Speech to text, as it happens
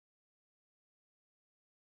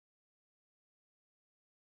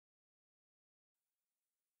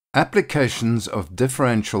Applications of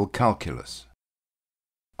differential calculus.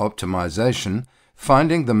 Optimization,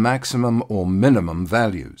 finding the maximum or minimum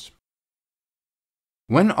values.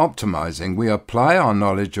 When optimizing, we apply our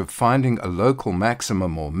knowledge of finding a local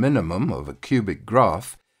maximum or minimum of a cubic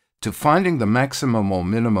graph to finding the maximum or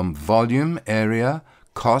minimum volume, area,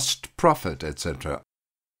 cost, profit, etc.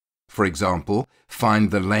 For example,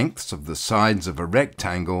 find the lengths of the sides of a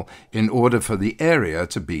rectangle in order for the area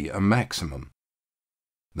to be a maximum.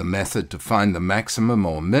 The method to find the maximum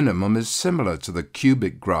or minimum is similar to the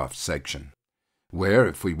cubic graph section, where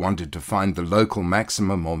if we wanted to find the local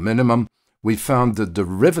maximum or minimum, we found the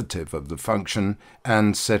derivative of the function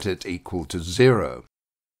and set it equal to 0.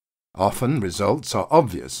 Often results are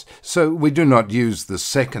obvious, so we do not use the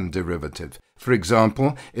second derivative. For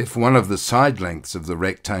example, if one of the side lengths of the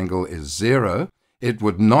rectangle is 0, it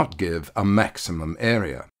would not give a maximum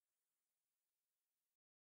area.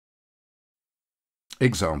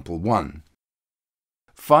 Example 1.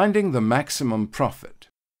 Finding the maximum profit.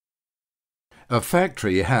 A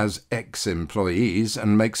factory has X employees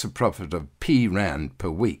and makes a profit of P Rand per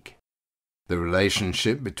week. The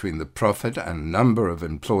relationship between the profit and number of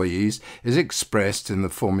employees is expressed in the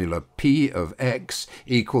formula P of X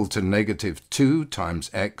equal to -2 times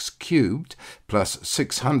X cubed plus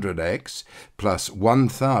 600X plus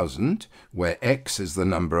 1000, where X is the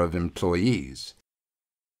number of employees.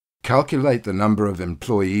 Calculate the number of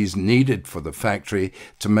employees needed for the factory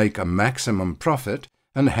to make a maximum profit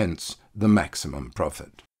and hence the maximum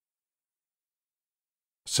profit.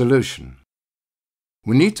 Solution.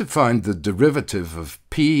 We need to find the derivative of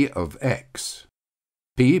P of X.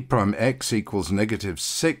 P prime X equals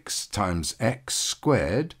 -6 times X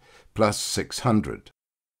squared plus 600.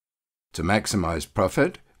 To maximize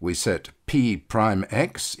profit, we set P prime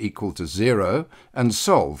X equal to 0 and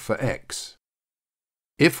solve for X.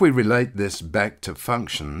 If we relate this back to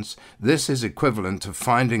functions, this is equivalent to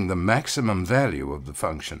finding the maximum value of the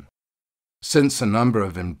function, since the number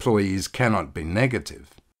of employees cannot be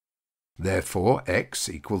negative. Therefore, X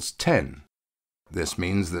equals 10. This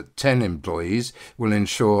means that 10 employees will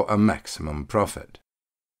ensure a maximum profit.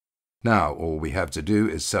 Now, all we have to do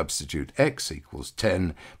is substitute X equals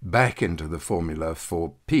 10 back into the formula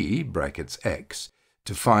for P brackets X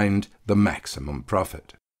to find the maximum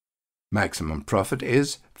profit. Maximum profit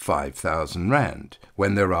is 5,000 Rand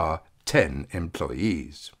when there are 10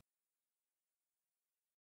 employees.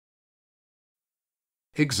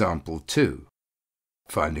 Example 2.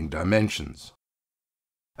 Finding dimensions.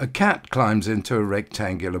 A cat climbs into a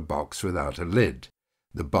rectangular box without a lid.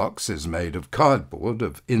 The box is made of cardboard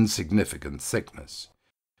of insignificant thickness.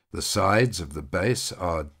 The sides of the base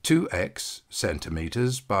are 2x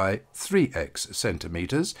centimeters by 3x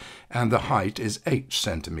centimeters, and the height is h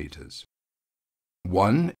centimeters.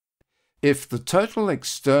 1. If the total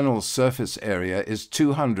external surface area is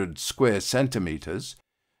 200 square centimeters,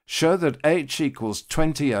 show that h equals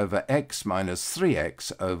 20 over x minus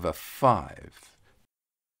 3x over 5.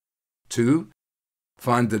 2.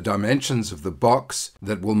 Find the dimensions of the box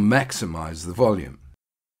that will maximize the volume.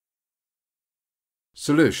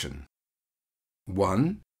 Solution.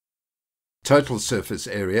 1. Total surface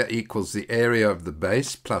area equals the area of the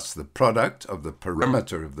base plus the product of the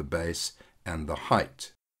perimeter of the base and the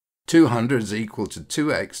height. 200 is equal to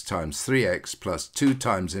 2x times 3x plus 2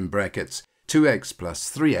 times in brackets 2x plus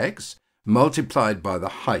 3x multiplied by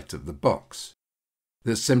the height of the box.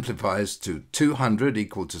 This simplifies to 200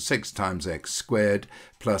 equal to 6 times x squared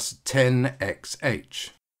plus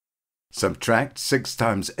 10xh. Subtract 6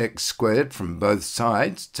 times x squared from both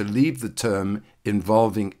sides to leave the term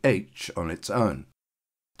involving h on its own.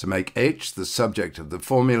 To make h the subject of the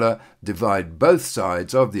formula, divide both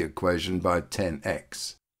sides of the equation by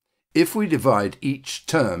 10x. If we divide each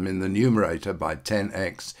term in the numerator by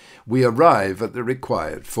 10x, we arrive at the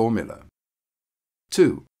required formula.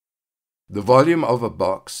 2. The volume of a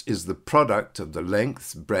box is the product of the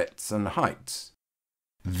lengths, breadths, and heights.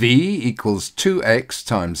 V equals 2x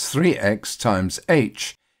times 3x times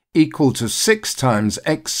h equal to 6 times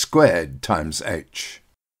x squared times h.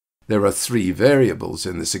 There are 3 variables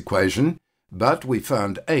in this equation, but we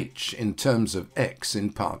found h in terms of x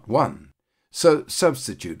in part 1, so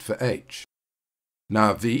substitute for h.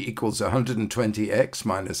 Now v equals 120x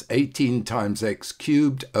minus 18 times x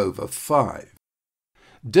cubed over 5.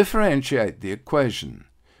 Differentiate the equation.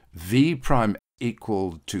 V prime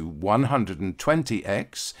equal to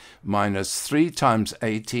 120x minus 3 times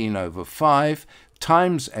 18 over 5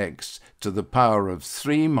 times x to the power of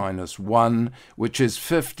 3 minus 1, which is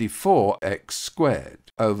 54x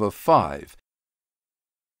squared over 5.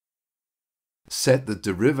 Set the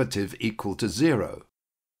derivative equal to 0.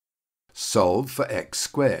 Solve for x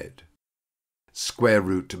squared. Square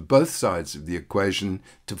root both sides of the equation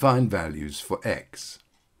to find values for x.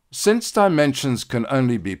 Since dimensions can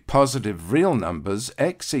only be positive real numbers,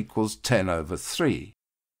 x equals 10 over 3.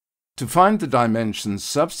 To find the dimensions,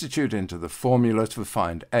 substitute into the formula to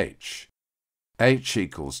find h. H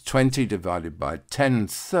equals 20 divided by 10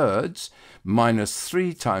 thirds minus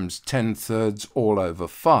 3 times 10 thirds all over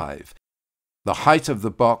 5. The height of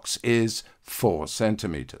the box is 4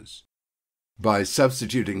 centimeters. By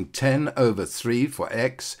substituting 10 over 3 for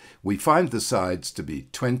x, we find the sides to be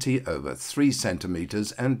 20 over 3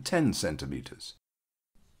 centimeters and 10 centimeters.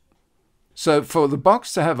 So for the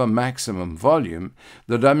box to have a maximum volume,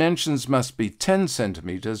 the dimensions must be 10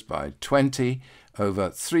 centimeters by 20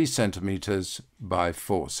 over 3 centimeters by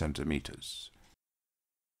 4 centimeters.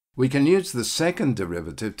 We can use the second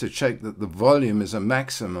derivative to check that the volume is a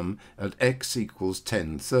maximum at x equals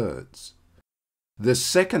 10 thirds. This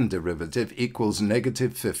second derivative equals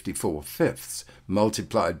negative 54 fifths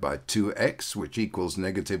multiplied by 2x, which equals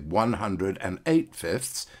negative 108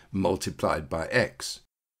 fifths multiplied by x.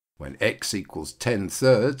 When x equals 10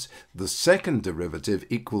 thirds, the second derivative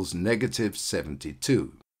equals negative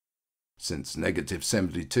 72. Since negative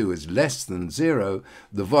 72 is less than 0,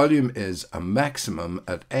 the volume is a maximum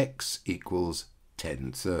at x equals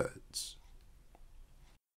 10 thirds.